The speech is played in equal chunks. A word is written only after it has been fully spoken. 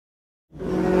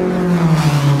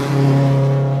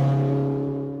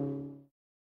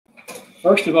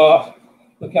First of all,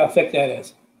 look how thick that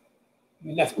is. I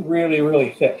mean, that's really, really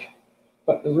thick.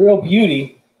 But the real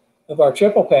beauty of our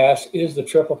triple pass is the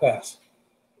triple pass.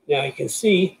 Now you can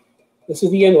see, this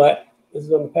is the inlet. This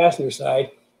is on the passenger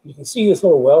side. You can see this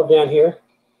little weld down here.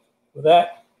 Well,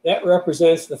 that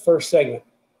represents the first segment.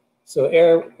 So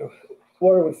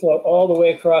water would flow all the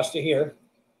way across to here.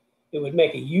 It would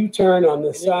make a U-turn on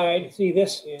the side. See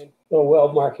this little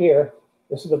weld mark here?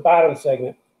 This is the bottom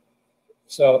segment.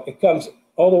 So it comes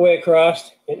all the way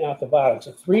across and out the bottom.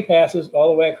 So 3 passes all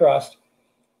the way across,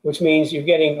 which means you're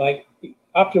getting like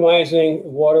optimizing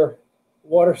water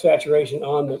saturation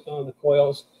on the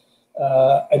coils.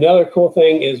 Another cool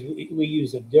thing is we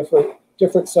use a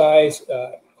different size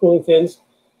cooling fins.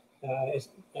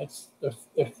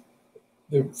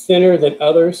 They're thinner than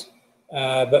others,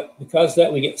 but because of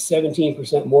that, we get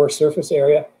 17% more surface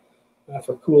area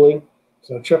for cooling.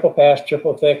 So triple pass,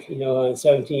 triple thick, and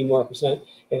 17% more.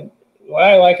 And what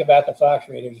I like about the Fox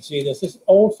radiator, you see this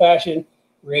old-fashioned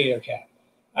radiator cap.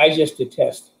 I just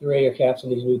detest the radiator caps in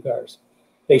these new cars.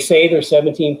 They say they're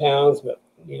 17 pounds, but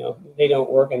they don't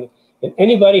work. And if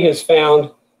anybody has found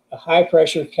a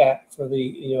high-pressure cap for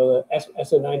the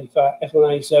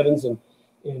S197s and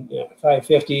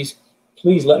 550s,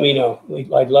 please let me know.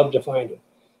 I'd love to find them.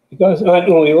 Because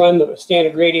when we run the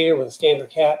standard radiator with a standard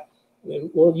cap,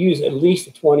 we'll use at least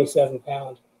a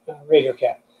 27-pound radiator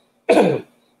cap.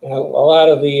 A lot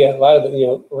of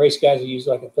the race guys will use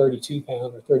like a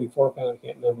 32-pound or 34-pound. I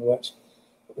can't remember which.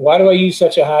 Why do I use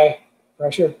such a high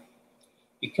pressure?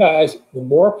 Because the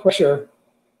more pressure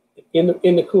in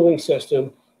the cooling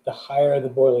system, the higher the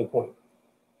boiling point.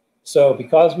 So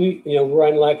because we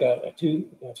run like a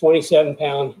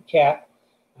 27-pound cap,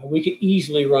 we could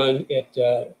easily run at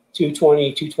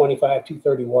 220, 225,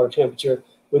 230 water temperature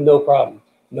with no problem,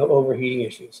 no overheating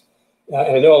issues.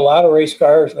 And I know a lot of race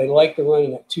cars, they like to run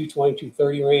in that 220,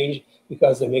 230 range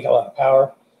because they make a lot of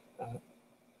power.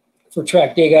 For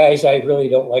track day guys, I really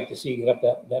don't like to see it get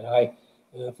up that high.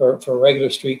 For a regular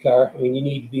street car, I mean, you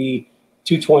need to be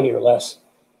 220 or less.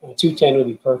 210 would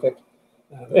be perfect.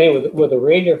 Anyway, with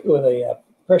a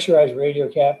pressurized radiator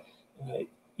cap,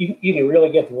 you can really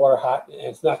get the water hot, and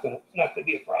it's not going to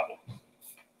be a problem.